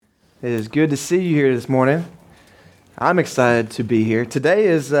It is good to see you here this morning. I'm excited to be here. Today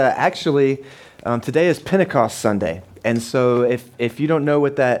is today is Pentecost Sunday. And so if you don't know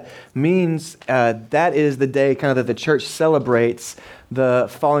what that means, that is the day kind of that the church celebrates the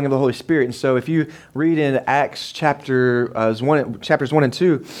falling of the Holy Spirit. And so if you read in Acts chapters 1 and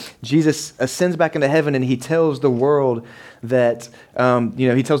 2, Jesus ascends back into heaven and he tells the world that,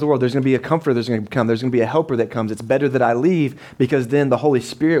 he tells the world there's going to be a comforter that's going to come. There's going to be a helper that comes. It's better that I leave because then the Holy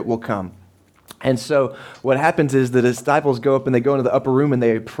Spirit will come. And so what happens is the disciples go up and they go into the upper room and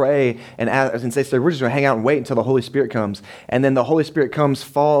they pray and ask, and say, so we're just going to hang out and wait until the Holy Spirit comes. And then the Holy Spirit comes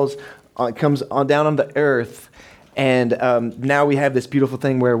on down on the earth. And now we have this beautiful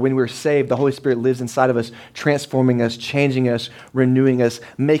thing where when we're saved, the Holy Spirit lives inside of us, transforming us, changing us, renewing us,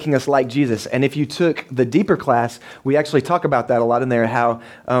 making us like Jesus. And if you took the deeper class, we actually talk about that a lot in there, how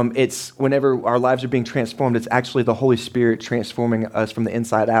it's whenever our lives are being transformed, it's actually the Holy Spirit transforming us from the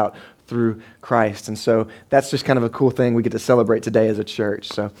inside out through Christ. And so that's just kind of a cool thing we get to celebrate today as a church.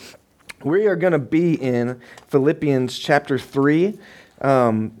 So we are going to be in Philippians chapter 3,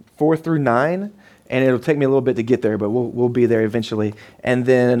 4 through 9. And it'll take me a little bit to get there, but we'll be there eventually. And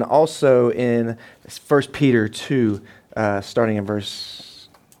then also in 1 Peter 2, starting in verse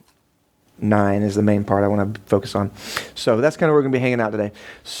 9 is the main part I want to focus on. So that's kind of where we're going to be hanging out today.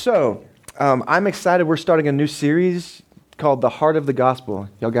 So I'm excited. We're starting a new series called The Heart of the Gospel.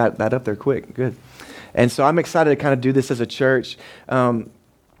 Y'all got that up there quick. Good. And so I'm excited to kind of do this as a church.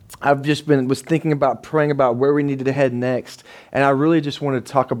 I've just was thinking about, praying about where we needed to head next. And I really just wanted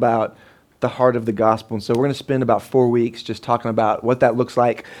to talk about the heart of the gospel. And so we're going to spend about 4 weeks just talking about what that looks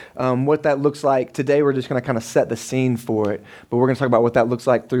like. Today we're just going to kind of set the scene for it, but we're going to talk about what that looks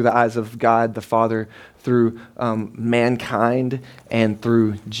like through the eyes of God the Father, through mankind, and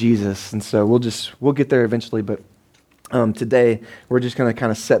through Jesus. And so we'll get there eventually, but today we're just going to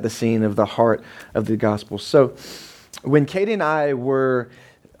kind of set the scene of the heart of the gospel. So when Katie and I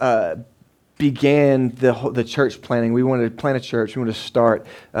began the church planning. We wanted to plant a church. We wanted to start.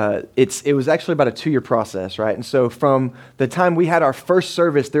 It was actually about a 2-year process, right? And so from the time we had our first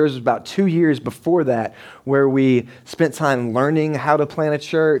service, there was about 2 years before that where we spent time learning how to plant a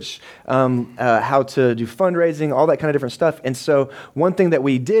church, how to do fundraising, all that kind of different stuff. And so one thing that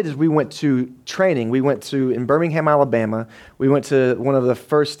we did is we went to training. We went in Birmingham, Alabama. We went to one of the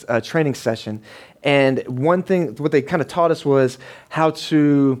first training session. And one thing, what they kind of taught us was how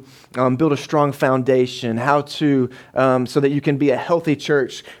to build a strong foundation, how to, so that you can be a healthy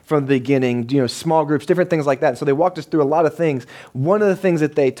church from the beginning, small groups, different things like that. And so they walked us through a lot of things. One of the things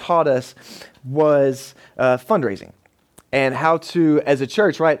that they taught us was fundraising and how to, as a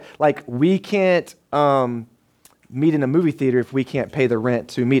church, right? Like we can't meet in a movie theater if we can't pay the rent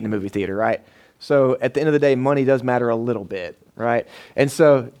to meet in a movie theater, right? So at the end of the day, money does matter a little bit, right? And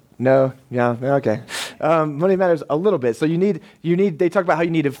so no, yeah, okay. Money matters a little bit. So they talk about how you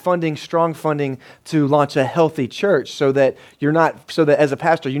need strong funding to launch a healthy church so that as a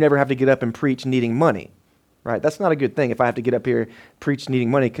pastor, you never have to get up and preach needing money, right? That's not a good thing if I have to get up here, preach needing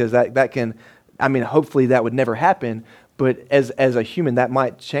money, because that can, hopefully that would never happen. But as a human, that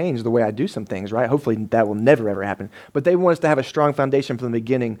might change the way I do some things, right? Hopefully that will never, ever happen. But they want us to have a strong foundation from the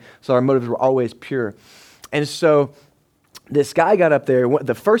beginning, so our motives were always pure. And so this guy got up there,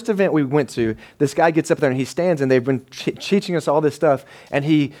 the first event we went to, this guy gets up there and he stands, and they've been teaching us all this stuff, and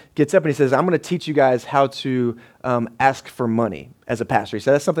he gets up and he says, I'm going to teach you guys how to ask for money as a pastor. He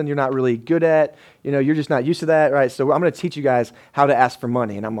said, that's something you're not really good at. You're just not used to that, right? So I'm going to teach you guys how to ask for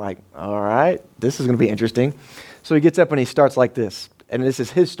money. And I'm like, all right, this is going to be interesting. So he gets up and he starts like this. And this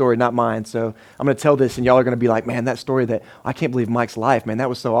is his story, not mine. So I'm going to tell this, and y'all are going to be like, man, that story I can't believe Mike's life, man, that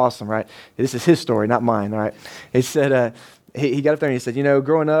was so awesome, right? This is his story, not mine, all right? He said, he got up there and he said,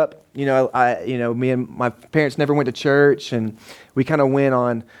 growing up, me and my parents never went to church, and we kind of went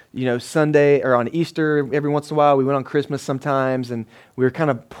on, Sunday or on Easter every once in a while. We went on Christmas sometimes, and we were kind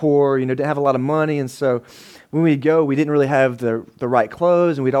of poor, didn't have a lot of money. And so when we'd go, we didn't really have the right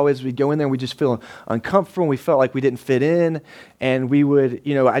clothes, and we'd go in there and we'd just feel uncomfortable, and we felt like we didn't fit in. And we would,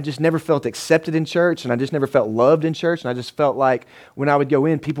 I just never felt accepted in church, and I just never felt loved in church. And I just felt like when I would go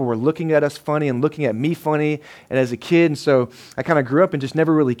in, people were looking at us funny and looking at me funny, and as a kid. And so I kind of grew up and just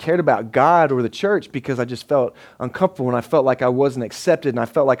never really cared about God or the church because I just felt uncomfortable, and I felt like I wasn't accepted, and I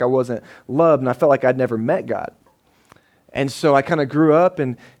felt like I wasn't loved, and I felt like I'd never met God. And so I kind of grew up,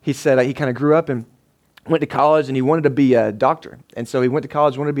 and he said he kind of grew up and went to college, and he wanted to be a doctor. And so he went to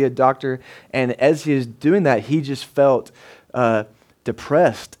college, wanted to be a doctor, and as he was doing that, he just felt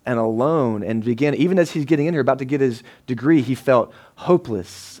depressed and alone, and even as he's getting in here, about to get his degree, he felt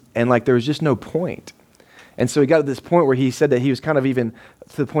hopeless, and like there was just no point. And so he got to this point where he said that he was kind of even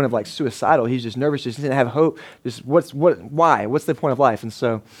to the point of like suicidal. He's just nervous, just didn't have hope. Just why? What's the point of life? And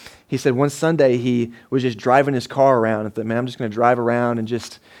so he said one Sunday he was just driving his car around and thought, man, I'm just going to drive around and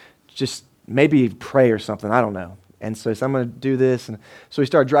just maybe pray or something. I don't know. And so he said, I'm going to do this. And so he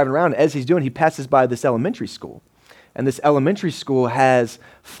started driving around. As he's doing, he passes by this elementary school. And this elementary school has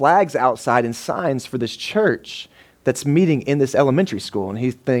flags outside and signs for this church that's meeting in this elementary school. And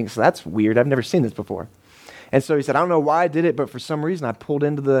he thinks, that's weird. I've never seen this before. And so he said, I don't know why I did it, but for some reason I pulled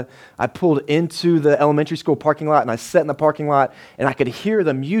into the elementary school parking lot, and I sat in the parking lot, and I could hear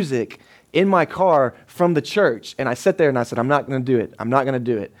the music in my car from the church. And I sat there and I said, I'm not going to do it. I'm not going to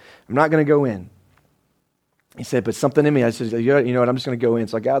do it. I'm not going to go in. He said, but something in me, I said, you know what, I'm just going to go in.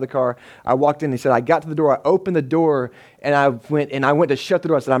 So I got out of the car, I walked in, he said, I got to the door, I opened the door, and I went to shut the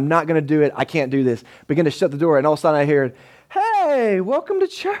door. I said, I'm not going to do it, I can't do this. Began to shut the door, and all of a sudden I heard, hey, welcome to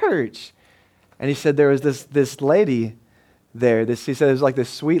church. And he said there was this lady there. He said it was like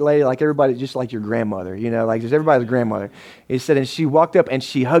this sweet lady, like everybody, just like your grandmother, like just everybody's grandmother. He said, and she walked up and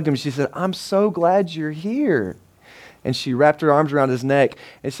she hugged him. She said, I'm so glad you're here. And she wrapped her arms around his neck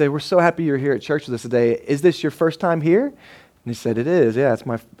and said, we're so happy you're here at church with us today. Is this your first time here? And he said, it is. Yeah,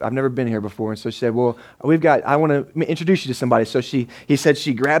 I've never been here before. And so she said, well, I want to introduce you to somebody. So he said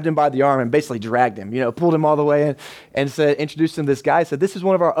she grabbed him by the arm and basically dragged him, pulled him all the way in and said, introduced him to this guy. Said, this is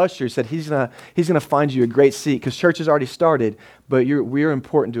one of our ushers. Said, he's gonna find you a great seat because church has already started, but we're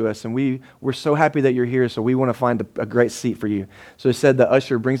important to us. And we're so happy that you're here. So we want to find a great seat for you. So he said the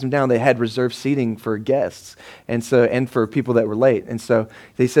usher brings him down. They had reserved seating for guests and for people that were late. And so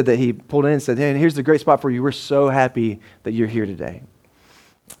they said that he pulled in and said, hey, here's the great spot for you. We're so happy that you're here today.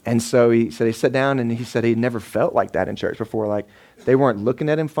 And so he said he sat down and he said he never felt like that in church before. Like they weren't looking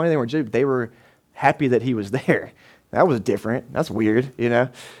at him funny. They were happy that he was there. That was different. That's weird,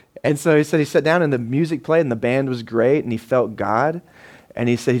 And so he said he sat down and the music played and the band was great and he felt God. And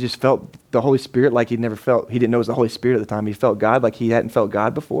he said he just felt the Holy Spirit like he didn't know it was the Holy Spirit at the time. He felt God like he hadn't felt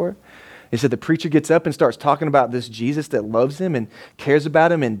God before. He said the preacher gets up and starts talking about this Jesus that loves him and cares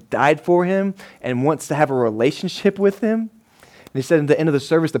about him and died for him and wants to have a relationship with him. And he said at the end of the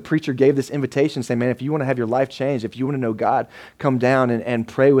service, the preacher gave this invitation saying, man, if you want to have your life changed, if you want to know God, come down and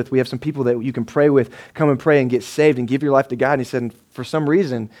pray with. We have some people that you can pray with. Come and pray and get saved and give your life to God. And he said, and for some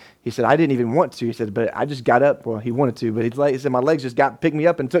reason, he said, I didn't even want to. He said, but I just got up. Well, he wanted to, but he said, my legs just picked me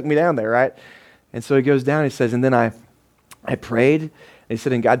up and took me down there, right? And so he goes down, he says, and then I prayed, and he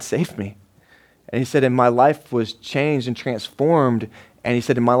said, and God saved me. And he said, and my life was changed and transformed. And he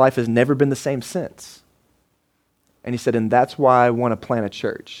said, and my life has never been the same since. And he said, and that's why I want to plant a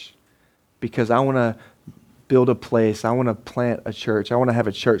church, because I want to build a place. I want to plant a church. I want to have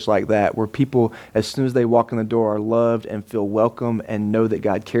a church like that where people, as soon as they walk in the door, are loved and feel welcome and know that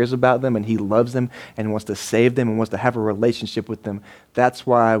God cares about them and he loves them and wants to save them and wants to have a relationship with them. That's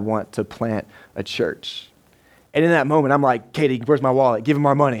why I want to plant a church. And in that moment, I'm like, Katie, where's my wallet? Give him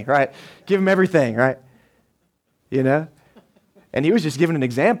our money, right? Give him everything, right? And he was just giving an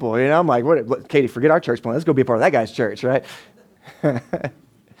example. I'm like, what, Katie, forget our church plan. Let's go be a part of that guy's church, right?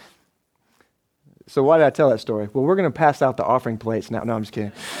 So why did I tell that story? Well, we're going to pass out the offering plates now. No, I'm just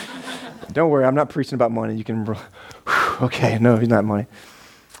kidding. Don't worry, I'm not preaching about money. You can, okay, no, he's not money.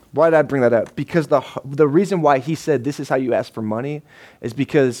 Why did I bring that up? Because the reason why he said this is how you ask for money is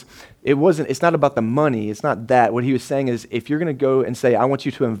because it's not about the money. It's not that. What he was saying is if you're going to go and say, I want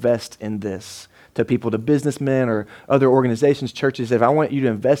you to invest in this, to people, to businessmen or other organizations, churches, if I want you to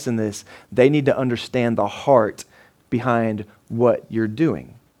invest in this, they need to understand the heart behind what you're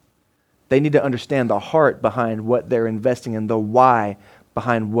doing. They need to understand the heart behind what they're investing in, the why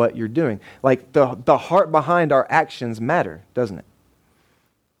behind what you're doing. Like the heart behind our actions matter, doesn't it?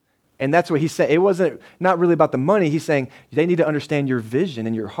 And that's what he said. It wasn't not really about the money. He's saying they need to understand your vision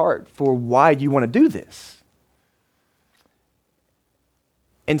and your heart for why you want to do this.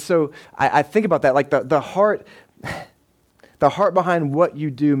 And so I think about that, like the heart behind what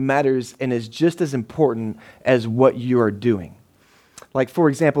you do matters and is just as important as what you are doing. Like, for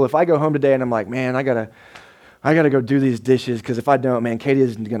example, if I go home today and I'm like, man, I gotta go do these dishes because if I don't, man, Katie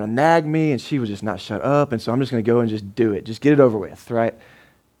is gonna nag me and she will just not shut up. And so I'm just gonna go and just do it, just get it over with, right?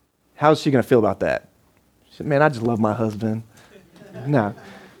 How's she gonna feel about that? She said, man, I just love my husband. No.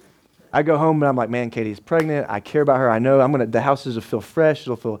 I go home and I'm like, man, Katie's pregnant. I care about her. I know the house will feel fresh.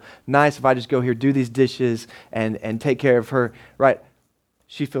 It'll feel nice if I just go here, do these dishes and take care of her, right?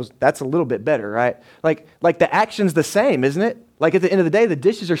 She feels that's a little bit better, right? Like the action's the same, isn't it? Like at the end of the day, the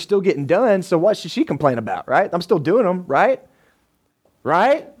dishes are still getting done. So what should she complain about, right? I'm still doing them, right?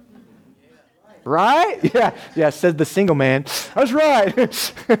 Right? Right? Yeah, says the single man. I was right.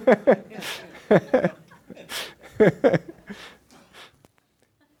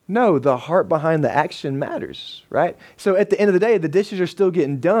 No, the heart behind the action matters, right? So at the end of the day, the dishes are still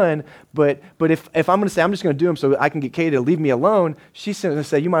getting done, but if I'm going to say, I'm just going to do them so I can get Katie to leave me alone, she's going to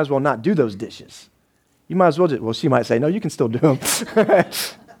say, you might as well not do those dishes. You might as well well, she might say, no, you can still do them.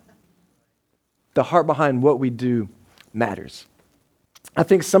 The heart behind what we do matters. I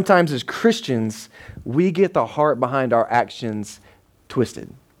think sometimes as Christians, we get the heart behind our actions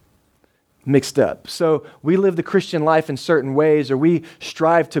twisted, mixed up. So we live the Christian life in certain ways, or we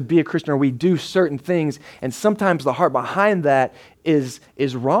strive to be a Christian, or we do certain things, and sometimes the heart behind that is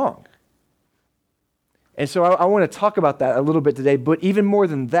wrong. And so I want to talk about that a little bit today, but even more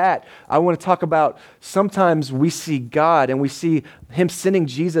than that, I want to talk about sometimes we see God and we see Him sending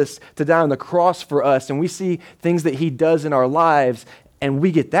Jesus to die on the cross for us, and we see things that He does in our lives, and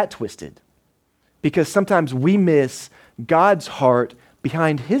we get that twisted. Because sometimes we miss God's heart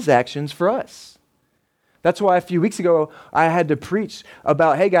behind His actions for us. That's why a few weeks ago, I had to preach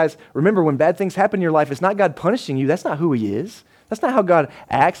about, hey guys, remember when bad things happen in your life, it's not God punishing you. That's not who He is. That's not how God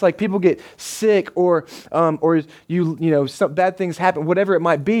acts. Like people get sick or some bad things happen, whatever it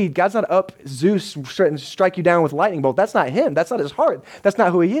might be. God's not up Zeus and strike you down with lightning bolt. That's not Him. That's not His heart. That's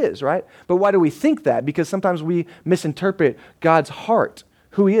not who He is, right? But why do we think that? Because sometimes we misinterpret God's heart,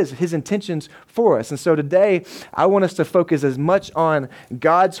 who He is, His intentions for us. And so today, I want us to focus as much on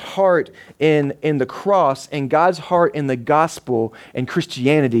God's heart in the cross and God's heart in the gospel and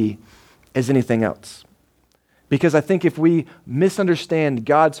Christianity as anything else. Because I think if we misunderstand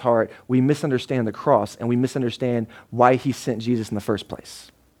God's heart, we misunderstand the cross, and we misunderstand why He sent Jesus in the first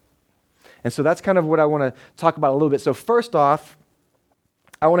place. And so that's kind of what I want to talk about a little bit. So first off,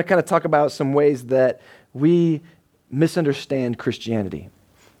 I want to kind of talk about some ways that we misunderstand Christianity,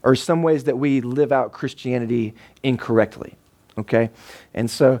 or some ways that we live out Christianity incorrectly, okay? And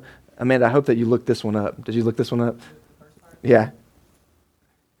so, Amanda, I hope that you looked this one up. Did you look this one up? Yeah.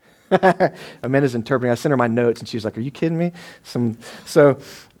 Amanda's interpreting. I sent her my notes, and she was like, are you kidding me? So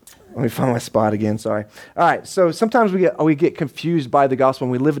let me find my spot again, sorry. All right, so sometimes we get confused by the gospel,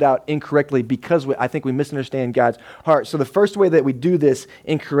 and we live it out incorrectly because I think we misunderstand God's heart. So the first way that we do this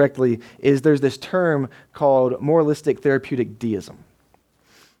incorrectly is there's this term called moralistic therapeutic deism.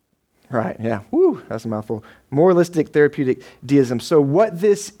 Right, yeah. Woo, that's a mouthful. Moralistic therapeutic deism. So what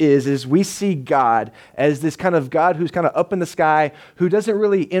this is we see God as this kind of God who's kind of up in the sky, who doesn't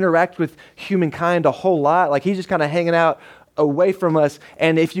really interact with humankind a whole lot. Like He's just kind of hanging out away from us.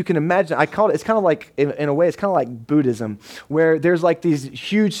 And if you can imagine, it's kind of like, in a way, it's kind of like Buddhism, where there's like these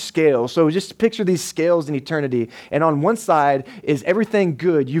huge scales. So just picture these scales in eternity. And on one side is everything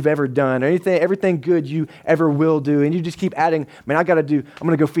good you've ever done, or everything good you ever will do. And you just keep adding, man, I'm going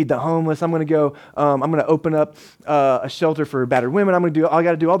to go feed the homeless. I'm going to open up a shelter for battered women. I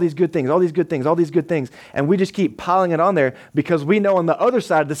got to do all these good things, all these good things, all these good things. And we just keep piling it on there because we know on the other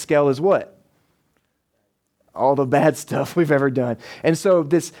side of the scale is what? All the bad stuff we've ever done. And so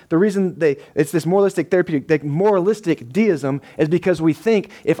the reason it's this moralistic therapeutic, moralistic deism is because we think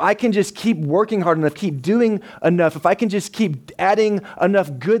if I can just keep working hard enough, keep doing enough, if I can just keep adding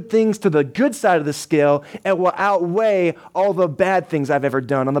enough good things to the good side of the scale, it will outweigh all the bad things I've ever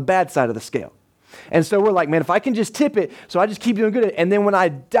done on the bad side of the scale. And so we're like, man, if I can just tip it, so I just keep doing good. And then when I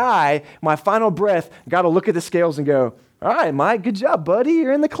die, my final breath, God will look at the scales and go, all right, Mike, good job, buddy.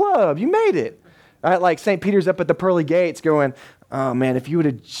 You're in the club. You made it. Right, like St. Peter's up at the pearly gates going, oh man, if you would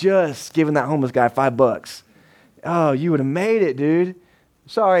have just given that homeless guy $5, oh, you would have made it, dude.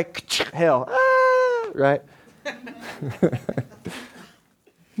 Sorry, hell, right?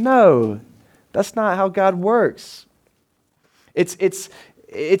 No, that's not how God works. It's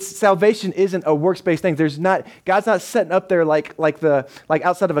salvation isn't a works-based thing. God's not setting up there like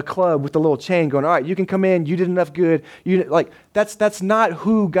outside of a club with a little chain going, all right, you can come in, you did enough good. That's not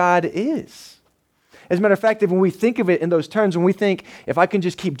who God is. As a matter of fact, when we think of it in those terms, when we think, if I can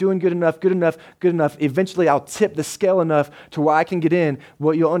just keep doing good enough, eventually I'll tip the scale enough to where I can get in,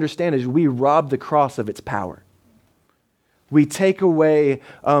 what you'll understand is we rob the cross of its power. We take away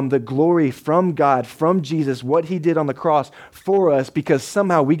the glory from God, from Jesus, what He did on the cross for us, because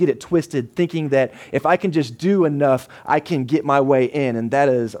somehow we get it twisted thinking that if I can just do enough, I can get my way in. And that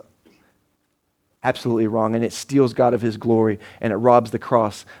is absolutely wrong, and it steals God of His glory, and it robs the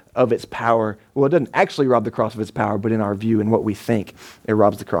cross of its power. Well, it doesn't actually rob the cross of its power, but in our view and what we think, it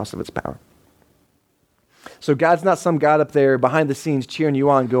robs the cross of its power. So God's not some God up there behind the scenes cheering you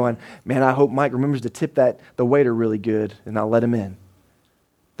on going, man, I hope Mike remembers to tip the waiter really good, and I'll let him in.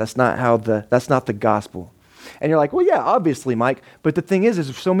 That's not the gospel. And you're like, well, yeah, obviously, Mike, but the thing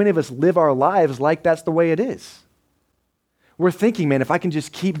is so many of us live our lives like that's the way it is. We're thinking, man, if I can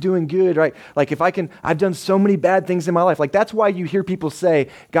just keep doing good, right? Like I've done so many bad things in my life. Like that's why you hear people say,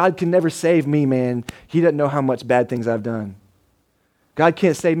 God can never save me, man. He doesn't know how much bad things I've done. God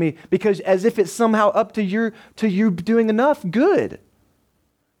can't save me, because as if it's somehow up to you doing enough good.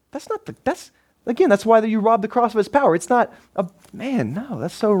 That's why you rob the cross of its power. It's not, no,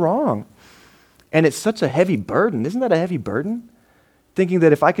 that's so wrong. And it's such a heavy burden. Isn't that a heavy burden? Thinking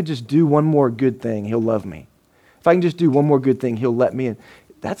that if I could just do one more good thing, he'll love me. If I can just do one more good thing, he'll let me in.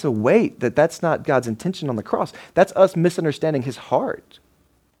 That's a weight. That's not God's intention on the cross. That's us misunderstanding his heart.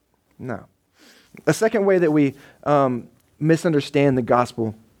 No. A second way that we misunderstand the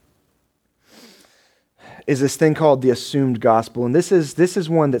gospel is this thing called the assumed gospel. And this is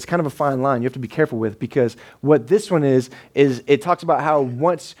one that's kind of a fine line you have to be careful with, because what this one is it talks about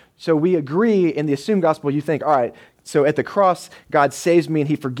how so we agree in the assumed gospel, you think, all right, so at the cross, God saves me and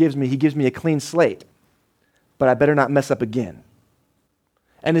he forgives me. He gives me a clean slate, but I better not mess up again.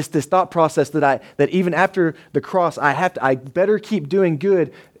 And it's this thought process that even after the cross, I better keep doing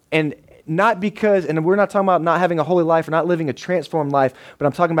good, and not because, and we're not talking about not having a holy life or not living a transformed life, but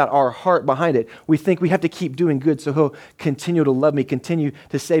I'm talking about our heart behind it. We think we have to keep doing good so he'll continue to love me, continue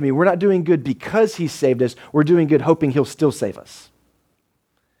to save me. We're not doing good because he saved us. We're doing good hoping he'll still save us.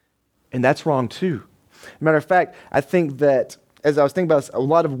 And that's wrong too. Matter of fact, I think that as I was thinking about this, a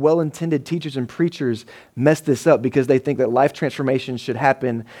lot of well-intended teachers and preachers mess this up because they think that life transformation should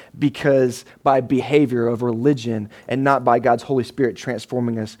happen by behavior of religion and not by God's Holy Spirit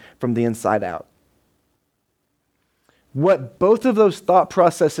transforming us from the inside out. What both of those thought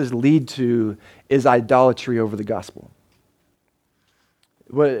processes lead to is idolatry over the gospel.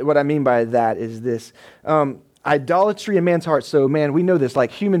 What I mean by that is this. Idolatry in man's heart. So, man, we know this,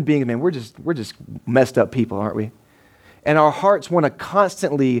 like human beings, man, we're just messed up people, aren't we? And our hearts want to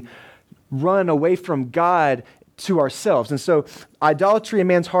constantly run away from God to ourselves. And so idolatry in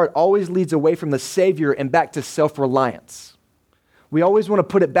man's heart always leads away from the Savior and back to self-reliance. We always want to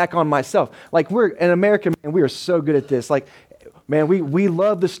put it back on myself. Like we're in America, man, we are so good at this. Like, man, we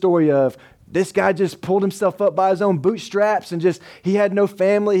love the story of this guy just pulled himself up by his own bootstraps and he had no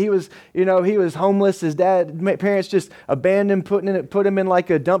family. He was homeless. His parents just abandoned him, put him in like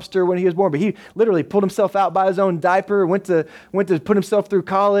a dumpster when he was born. But he literally pulled himself out by his own diaper, went to put himself through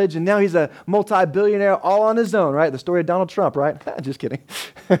college, and now he's a multi-billionaire all on his own, right? The story of Donald Trump, right? Just kidding.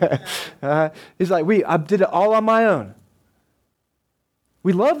 He's like, I did it all on my own.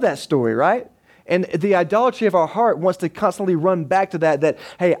 We love that story, right? And the idolatry of our heart wants to constantly run back to that,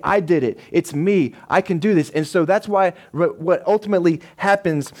 hey, I did it. It's me. I can do this. And so that's why what ultimately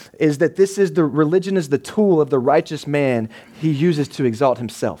happens is that religion is the tool of the righteous man he uses to exalt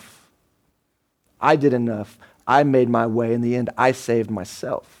himself. I did enough. I made my way. In the end, I saved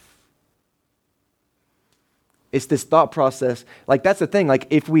myself. It's this thought process. Like, that's the thing. Like,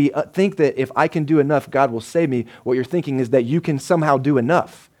 if we think that if I can do enough, God will save me, what you're thinking is that you can somehow do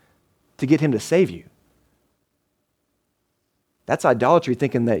enough to get him to save you. That's idolatry,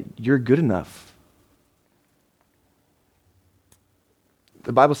 thinking that you're good enough.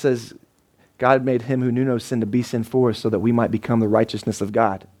 The Bible says God made him who knew no sin to be sin for us so that we might become the righteousness of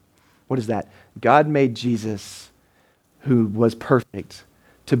God. What is that? God made Jesus, who was perfect,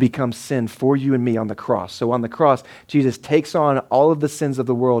 to become sin for you and me on the cross. So on the cross, Jesus takes on all of the sins of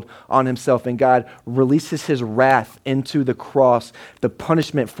the world on himself, and God releases his wrath into the cross, the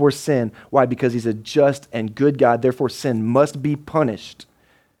punishment for sin. Why? Because he's a just and good God. Therefore, sin must be punished.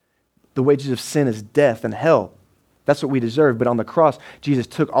 The wages of sin is death and hell. That's what we deserve. But on the cross, Jesus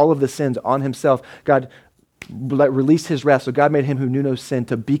took all of the sins on himself. God released his wrath. So God made him who knew no sin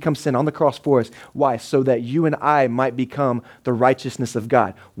to become sin on the cross for us. Why? So that you and I might become the righteousness of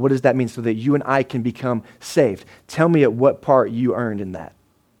God. What does that mean? So that you and I can become saved. Tell me at what part you earned in that.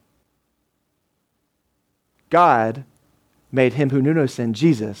 God made him who knew no sin,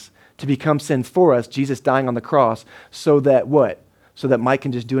 Jesus, to become sin for us, Jesus dying on the cross, so that what? So that Mike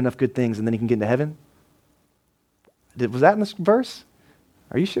can just do enough good things and then he can get into heaven? Was that in this verse?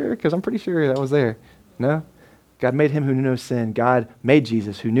 Are you sure? Because I'm pretty sure that was there. No? God made him who knew no sin. God made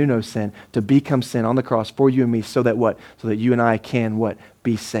Jesus who knew no sin to become sin on the cross for you and me, so that what? So that you and I can what?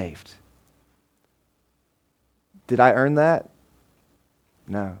 Be saved. Did I earn that?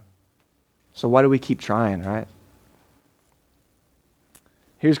 No. So why do we keep trying, right?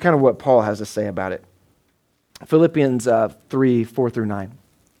 Here's kind of what Paul has to say about it. Philippians 3, 4 through 9.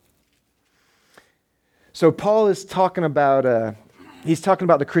 So Paul is talking about he's talking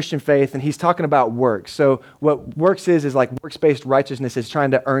about the Christian faith, and he's talking about works. So what works is like works-based righteousness is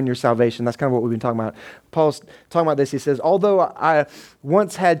trying to earn your salvation. That's kind of what we've been talking about. Paul's talking about this. He says, although I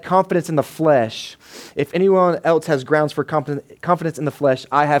once had confidence in the flesh, if anyone else has grounds for confidence in the flesh,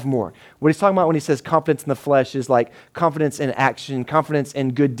 I have more. What he's talking about when he says confidence in the flesh is like confidence in action, confidence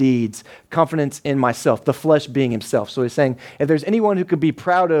in good deeds, confidence in myself, the flesh being himself. So he's saying, if there's anyone who could be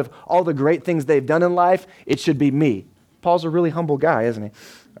proud of all the great things they've done in life, it should be me. Paul's a really humble guy, isn't he?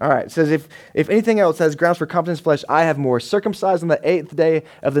 All right, it says, if anything else has grounds for confidence in flesh, I have more. Circumcised on the 8th day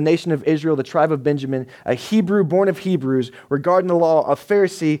of the nation of Israel, the tribe of Benjamin, a Hebrew born of Hebrews, regarding the law, a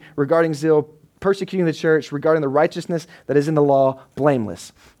Pharisee, regarding zeal, persecuting the church, regarding the righteousness that is in the law,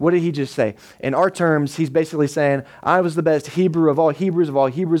 blameless. What did he just say? In our terms, he's basically saying, I was the best Hebrew of all Hebrews of all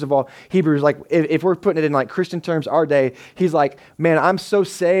Hebrews of all Hebrews. Like, if we're putting it in like Christian terms, our day, he's like, man, I'm so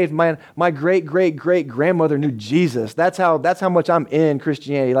saved. Man, my great-great-great-grandmother knew Jesus. That's how much I'm in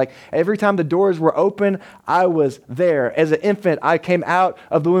Christianity. Like, every time the doors were open, I was there. As an infant, I came out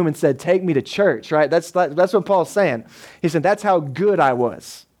of the womb and said, take me to church, right? That's what Paul's saying. He said, that's how good I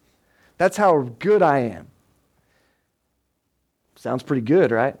was. That's how good I am. Sounds pretty good,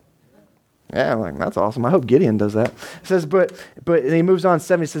 right? Yeah, I'm like, that's awesome. I hope Gideon does that. It says, but and he moves on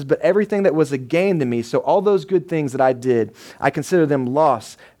 7, he says, but everything that was a gain to me, so all those good things that I did, I consider them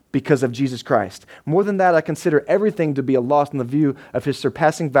loss because of Jesus Christ. More than that, I consider everything to be a loss in the view of his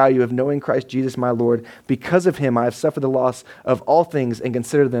surpassing value of knowing Christ Jesus my Lord. Because of him, I have suffered the loss of all things and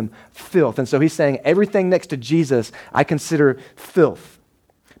consider them filth. And so he's saying everything next to Jesus, I consider filth.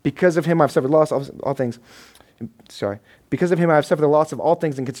 Because of him, I've suffered loss of all things. Because of him, I have suffered the loss of all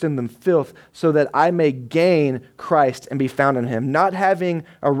things and consider them filth, so that I may gain Christ and be found in him, not having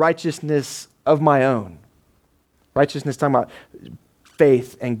a righteousness of my own. Righteousness, talking about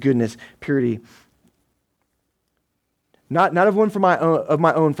faith and goodness, purity. Not of one from my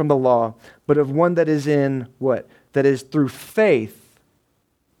own from the law, but of one that is in what? That is through faith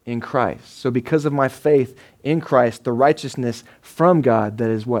in Christ. So because of my faith in Christ, the righteousness from God that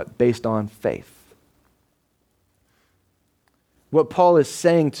is what? Based on faith. What Paul is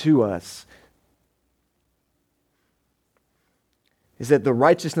saying to us is that the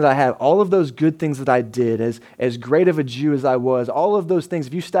righteousness I have, all of those good things that I did, as great of a Jew as I was, all of those things,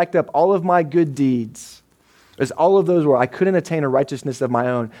 if you stacked up all of my good deeds, as all of those where I couldn't attain a righteousness of my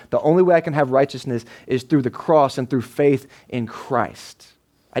own, the only way I can have righteousness is through the cross and through faith in Christ.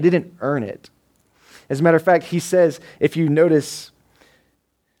 I didn't earn it. As a matter of fact, he says, if you notice,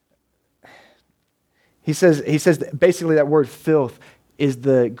 he says basically that word filth is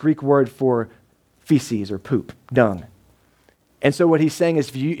the Greek word for feces or poop, dung. And so what he's saying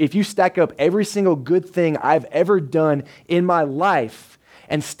is if you stack up every single good thing I've ever done in my life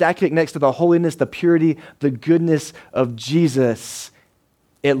and stack it next to the holiness, the purity, the goodness of Jesus,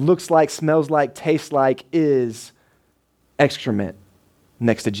 it looks like, smells like, tastes like, is excrement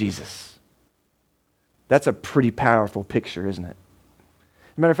next to Jesus. That's a pretty powerful picture, isn't it?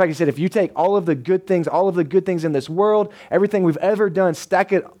 As a matter of fact, he said, if you take all of the good things in this world, everything we've ever done,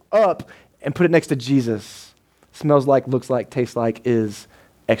 stack it up and put it next to Jesus. Smells like, looks like, tastes like, is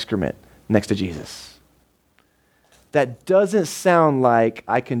excrement next to Jesus. That doesn't sound like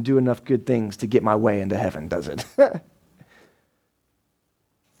I can do enough good things to get my way into heaven, does it?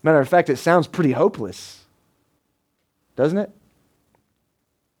 Matter of fact, it sounds pretty hopeless, doesn't it?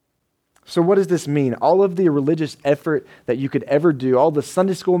 So what does this mean? All of the religious effort that you could ever do, all the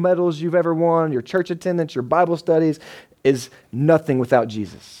Sunday school medals you've ever won, your church attendance, your Bible studies, is nothing without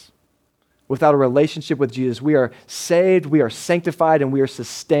Jesus. Without a relationship with Jesus, we are saved, we are sanctified, and we are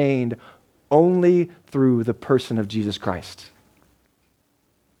sustained only through the person of Jesus Christ.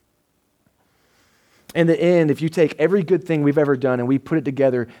 In the end, if you take every good thing we've ever done and we put it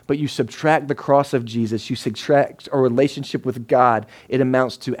together, but you subtract the cross of Jesus, you subtract our relationship with God, it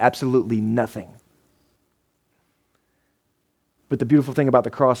amounts to absolutely nothing. But the beautiful thing about the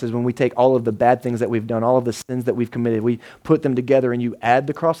cross is when we take all of the bad things that we've done, all of the sins that we've committed, we put them together and you add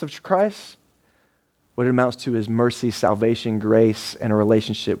the cross of Christ, what it amounts to is mercy, salvation, grace, and a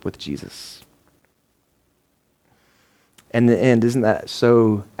relationship with Jesus. And in the end, isn't that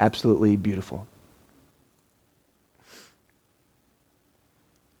so absolutely beautiful?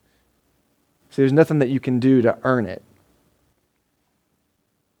 So there's nothing that you can do to earn it.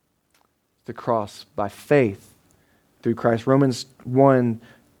 The cross by faith through Christ. Romans 1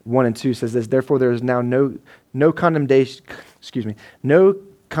 and 2 says this, therefore there is now no condemnation, no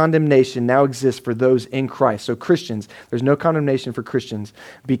condemnation now exists for those in Christ. So Christians, there's no condemnation for Christians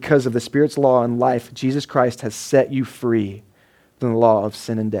because of the Spirit's law and life. Jesus Christ has set you free from the law of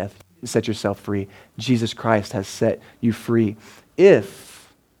sin and death. Set yourself free. Jesus Christ has set you free.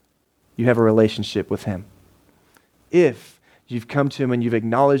 if you have a relationship with him. If you've come to him and you've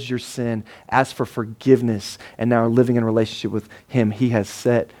acknowledged your sin, asked for forgiveness, and now are living in a relationship with him, he has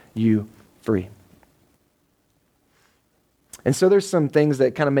set you free. And so there's some things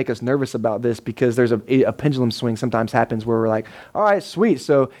that kind of make us nervous about this, because there's a pendulum swing sometimes happens where we're like, all right, sweet.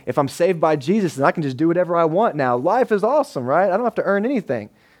 So if I'm saved by Jesus, then I can just do whatever I want now. Life is awesome, right? I don't have to earn anything.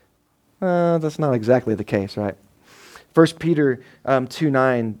 That's not exactly the case, right? 1 Peter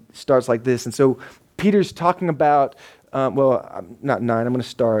 2:9 starts like this. And so Peter's talking about, not 9. I'm going to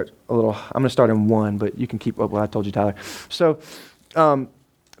start in 1, but you can keep up what I told you, Tyler. So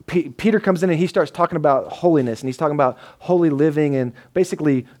Peter comes in and he starts talking about holiness, and he's talking about holy living and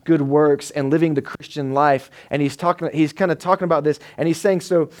basically good works and living the Christian life. And he's kind of talking about this, and he's saying,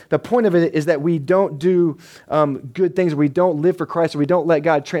 so the point of it is that we don't do good things, we don't live for Christ, or we don't let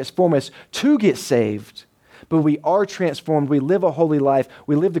God transform us to get saved, but we are transformed. We live a holy life.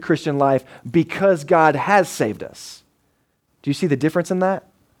 We live the Christian life because God has saved us. Do you see the difference in that?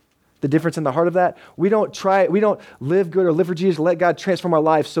 The difference in the heart of that? We don't live good or live for Jesus, let God transform our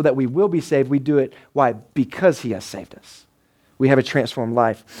lives so that we will be saved. We do it, why? Because he has saved us. We have a transformed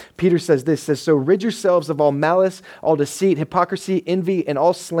life. Peter says this, so rid yourselves of all malice, all deceit, hypocrisy, envy, and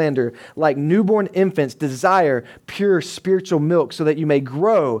all slander. Like newborn infants, desire pure spiritual milk so that you may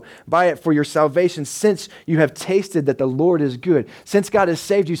grow by it for your salvation, since you have tasted that the Lord is good. Since God has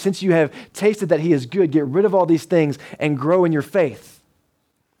saved you, since you have tasted that he is good, get rid of all these things and grow in your faith.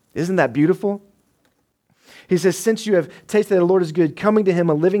 Isn't that beautiful? He says, since you have tasted that the Lord is good, coming to him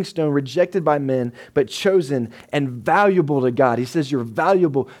a living stone, rejected by men, but chosen and valuable to God. He says you're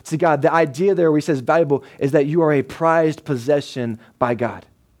valuable to God. The idea there where he says valuable is that you are a prized possession by God.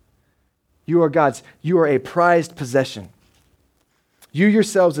 You are God's. You are a prized possession. You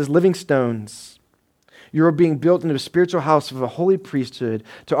yourselves as living stones, you are being built into a spiritual house of a holy priesthood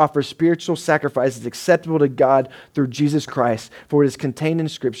to offer spiritual sacrifices acceptable to God through Jesus Christ. For it is contained in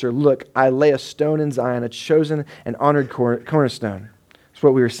Scripture, look, I lay a stone in Zion, a chosen and honored cornerstone. That's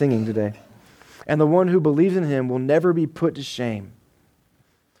what we were singing today. And the one who believes in him will never be put to shame.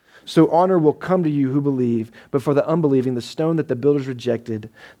 So honor will come to you who believe, but for the unbelieving, the stone that the builders rejected,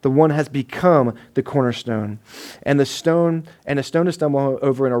 the one has become the cornerstone. And a stone to stumble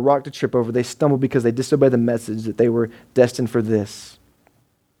over and a rock to trip over. They stumble because they disobey the message that they were destined for this.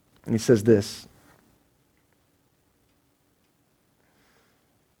 And he says this.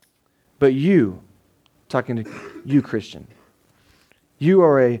 But you, talking to you, Christian, you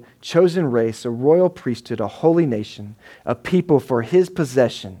are a chosen race, a royal priesthood, a holy nation, a people for his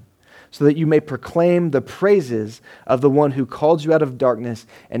possession, so that you may proclaim the praises of the one who called you out of darkness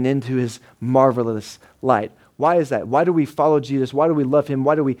and into his marvelous light. Why is that? Why do we follow Jesus? Why do we love him?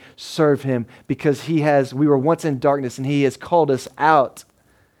 Why do we serve him? Because we were once in darkness and he has called us out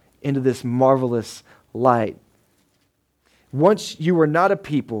into this marvelous light. Once you were not a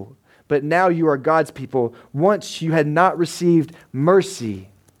people, but now you are God's people. Once you had not received mercy,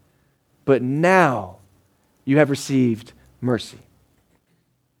 but now you have received mercy.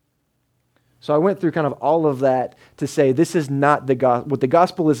 So I went through kind of all of that to say this is not the gospel. What the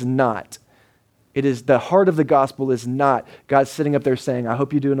gospel is not. It is the heart of the gospel is not God sitting up there saying, I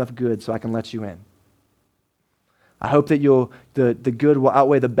hope you do enough good so I can let you in. I hope that the good will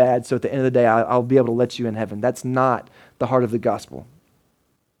outweigh the bad, so at the end of the day I'll be able to let you in heaven. That's not the heart of the gospel.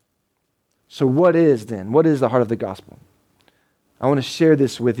 So what is then? What is the heart of the gospel? I want to share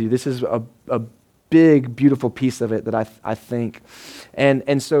this with you. This is a big, beautiful piece of it that I think.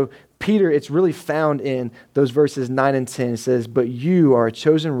 And so Peter, it's really found in those verses 9 and 10. It says, but you are a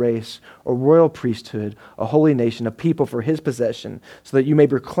chosen race, a royal priesthood, a holy nation, a people for his possession, so that you may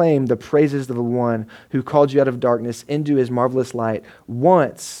proclaim the praises of the one who called you out of darkness into his marvelous light.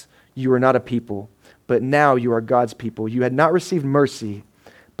 Once you were not a people, but now you are God's people. You had not received mercy,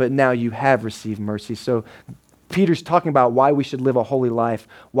 but now you have received mercy. So Peter's talking about why we should live a holy life,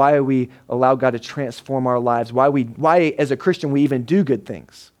 why we allow God to transform our lives, why as a Christian we even do good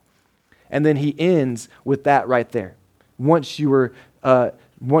things. And then he ends with that right there. Once you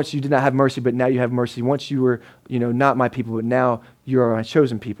did not have mercy, but now you have mercy. Once you were, not my people, but now you are my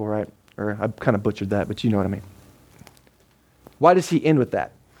chosen people, right? Or I kind of butchered that, but you know what I mean. Why does he end with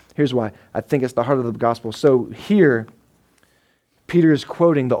that? Here's why. I think it's the heart of the gospel. So here, Peter is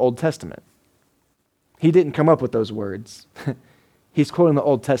quoting the Old Testament. He didn't come up with those words. He's quoting the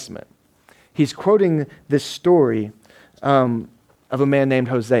Old Testament. He's quoting this story of a man named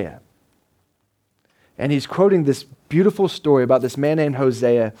Hosea. And he's quoting this beautiful story about this man named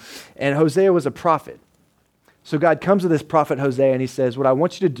Hosea. And Hosea was a prophet. So God comes to this prophet Hosea and he says, what I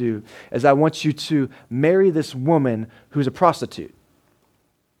want you to do is I want you to marry this woman who's a prostitute.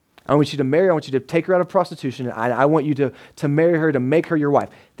 I want you to take her out of prostitution, and I want you to marry her, to make her your wife.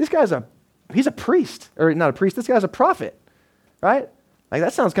 This guy's he's a priest, or not a priest, this guy's a prophet, right? Like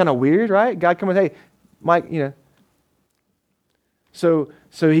that sounds kind of weird, right? God comes, hey, Mike, So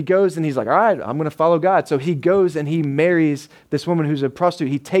he goes and he's like, all right, I'm going to follow God. So he goes and he marries this woman who's a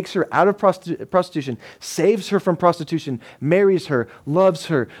prostitute. He takes her out of prostitution, saves her from prostitution, marries her, loves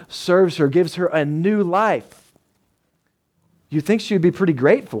her, serves her, gives her a new life. You think she'd be pretty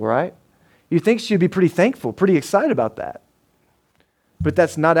grateful, right? You think she'd be pretty thankful, pretty excited about that. But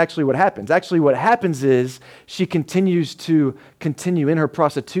that's not actually what happens. Actually, what happens is she continues in her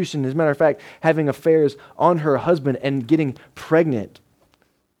prostitution. As a matter of fact, having affairs on her husband and getting pregnant,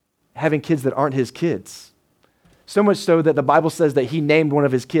 having kids that aren't his kids. So much so that the Bible says that he named one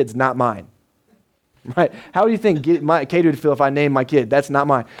of his kids, not mine. Right? How do you think Katie would feel if I named my kid, that's not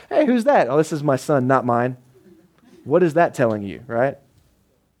mine? Hey, who's that? Oh, this is my son, not mine. What is that telling you, right?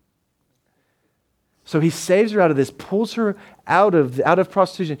 So he saves her out of this, pulls her out of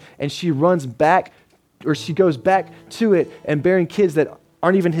prostitution, and she runs back, or she goes back to it and bearing kids that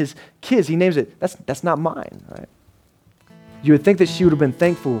aren't even his kids. He names it, that's not mine, right? You would think that she would have been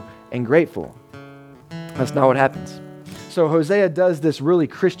thankful and grateful. That's not what happens. So Hosea does this really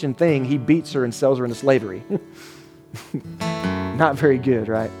Christian thing. He beats her and sells her into slavery. Not very good,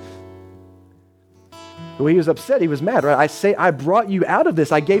 right? Well, he was upset. He was mad, right? I brought you out of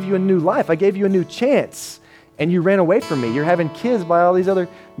this. I gave you a new life. I gave you a new chance. And you ran away from me. You're having kids by all these other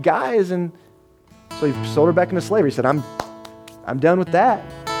guys. And so he sold her back into slavery. He said, I'm done with that.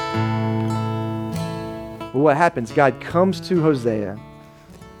 Well, what happens? God comes to Hosea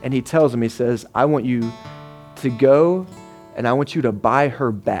and he tells him, he says, I want you to go and I want you to buy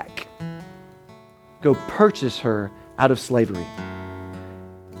her back. Go purchase her out of slavery.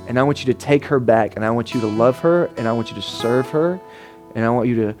 And I want you to take her back, and I want you to love her, and I want you to serve her, and I want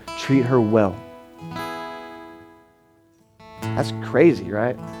you to treat her well. That's crazy,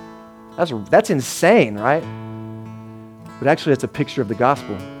 right? That's insane, right? But actually, that's a picture of the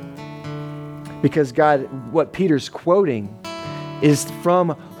gospel. Because God, what Peter's quoting is from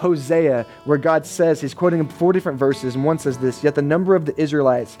Hosea, where God says, he's quoting 4 different verses, and one says this, yet the number of the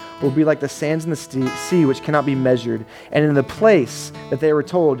Israelites will be like the sands in the sea, which cannot be measured. And in the place that they were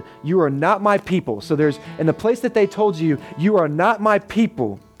told, you are not my people. So in the place that they told you, you are not my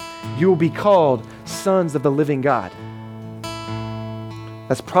people, you will be called sons of the living God.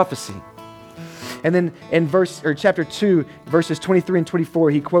 That's prophecy. And then in chapter 2, verses 23 and 24,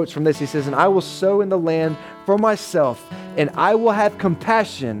 he quotes from this. He says, and I will sow in the land for myself, and I will have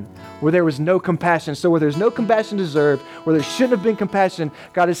compassion where there was no compassion. So where there's no compassion deserved, where there shouldn't have been compassion,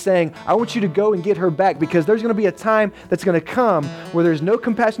 God is saying, I want you to go and get her back, because there's going to be a time that's going to come where there's no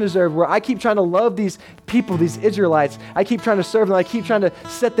compassion deserved, where I keep trying to love these people, these Israelites. I keep trying to serve them. I keep trying to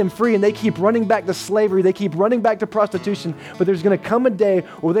set them free, and they keep running back to slavery. They keep running back to prostitution. But there's going to come a day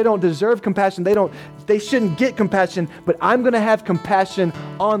where they don't deserve compassion. They shouldn't get compassion, but I'm going to have compassion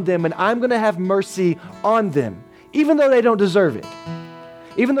on them, and I'm going to have mercy on them, even though they don't deserve it.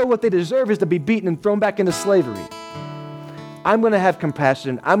 Even though what they deserve is to be beaten and thrown back into slavery. I'm going to have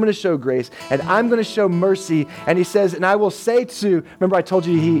compassion. I'm going to show grace, and I'm going to show mercy. And he says, and I will say to, remember I told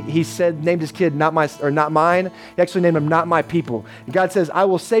you he named his kid not mine. He actually named him not my people. And God says, I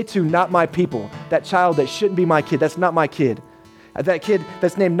will say to not my people, that child that shouldn't be my kid, that's not my kid. That kid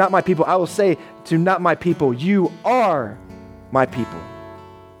that's named not my people, I will say to not my people, you are my people.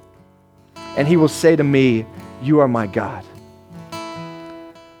 And he will say to me, you are my God.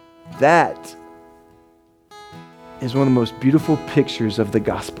 That is one of the most beautiful pictures of the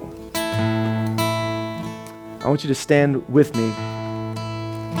gospel. I want you to stand with me,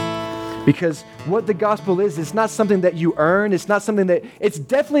 because what the gospel is, it's not something that you earn. It's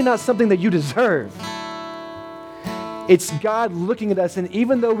definitely not something that you deserve. It's God looking at us, and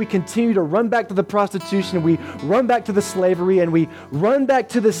even though we continue to run back to the prostitution, we run back to the slavery, and we run back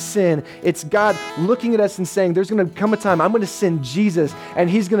to the sin, it's God looking at us and saying, there's going to come a time, I'm going to send Jesus, and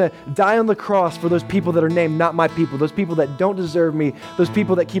he's going to die on the cross for those people that are named not my people, those people that don't deserve me, those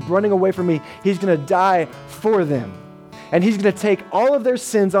people that keep running away from me. He's going to die for them. And he's going to take all of their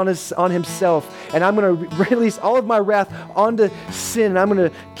sins on himself, and I'm going to release all of my wrath onto sin, and I'm going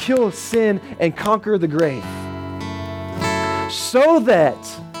to kill sin and conquer the grave, so that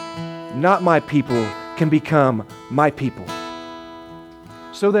not my people can become my people.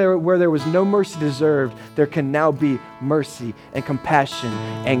 So that where there was no mercy deserved, there can now be mercy and compassion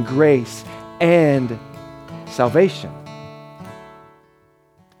and grace and salvation.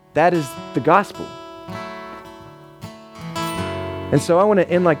 That is the gospel. And so I want to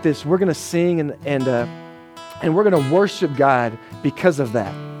end like this. We're going to sing and we're going to worship God because of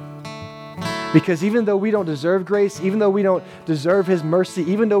that. Because even though we don't deserve grace, even though we don't deserve His mercy,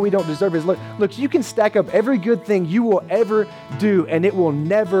 even though we don't deserve His look, you can stack up every good thing you will ever do, and it will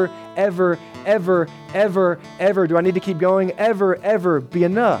never, ever, ever, ever, ever, do I need to keep going? Ever, ever be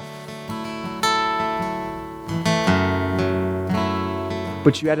enough.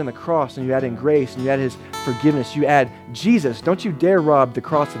 But you add in the cross, and you add in grace, and you add His forgiveness, you add Jesus. Don't you dare rob the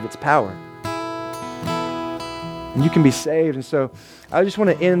cross of its power. And you can be saved. And so I just want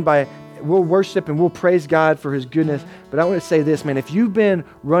to end by, we'll worship and we'll praise God for His goodness. But I want to say this, man, if you've been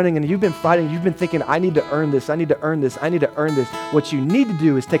running and you've been fighting, you've been thinking, I need to earn this, I need to earn this, I need to earn this. What you need to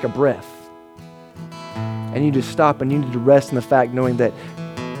do is take a breath. And you need to stop and you need to rest in the fact knowing that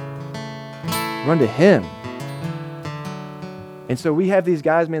run to Him. And so we have these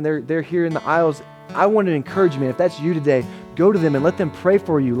guys, man, they're here in the aisles. I want to encourage you, man, if that's you today, go to them and let them pray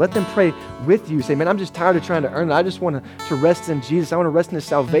for you. Let them pray with you. Say, man, I'm just tired of trying to earn it. I just want to rest in Jesus. I want to rest in His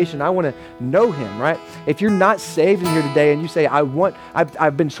salvation. I want to know Him, right? If you're not saved in here today and you say,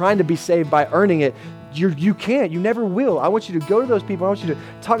 I've been trying to be saved by earning it, you can't. You never will. I want you to go to those people. I want you to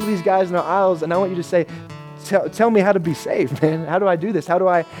talk to these guys in the aisles, and I want you to say, tell me how to be saved, man. How do I do this? How do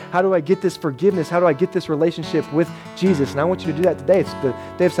I get this forgiveness? How do I get this relationship with Jesus? And I want you to do that today. It's the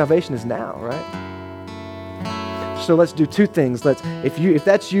day of salvation is now, right? So let's do two things. If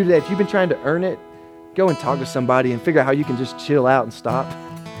that's you today, if you've been trying to earn it, go and talk to somebody and figure out how you can just chill out and stop,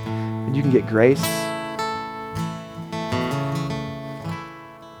 and you can get grace.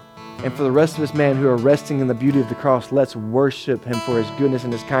 And for the rest of us, man, who are resting in the beauty of the cross, let's worship Him for His goodness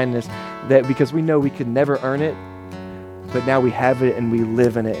and His kindness, that because we know we could never earn it, but now we have it and we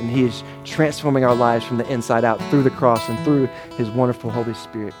live in it, and He is transforming our lives from the inside out through the cross and through His wonderful Holy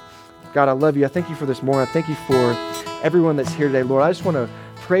Spirit. God, I love You. I thank You for this morning. I thank You for everyone that's here today, Lord. I just want to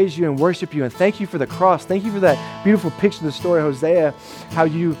praise You and worship You, and thank You for the cross. Thank You for that beautiful picture of the story of Hosea, how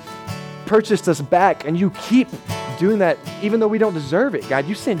You purchased us back, and You keep doing that even though we don't deserve it. God,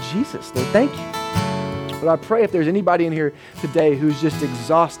 You sent Jesus. Lord, thank You. But I pray if there's anybody in here today who's just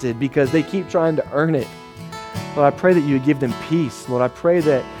exhausted because they keep trying to earn it, Lord, I pray that You would give them peace. Lord, I pray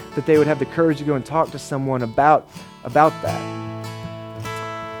that they would have the courage to go and talk to someone about that.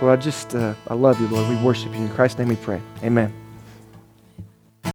 Lord, I love You, Lord. We worship You. In Christ's name we pray. Amen.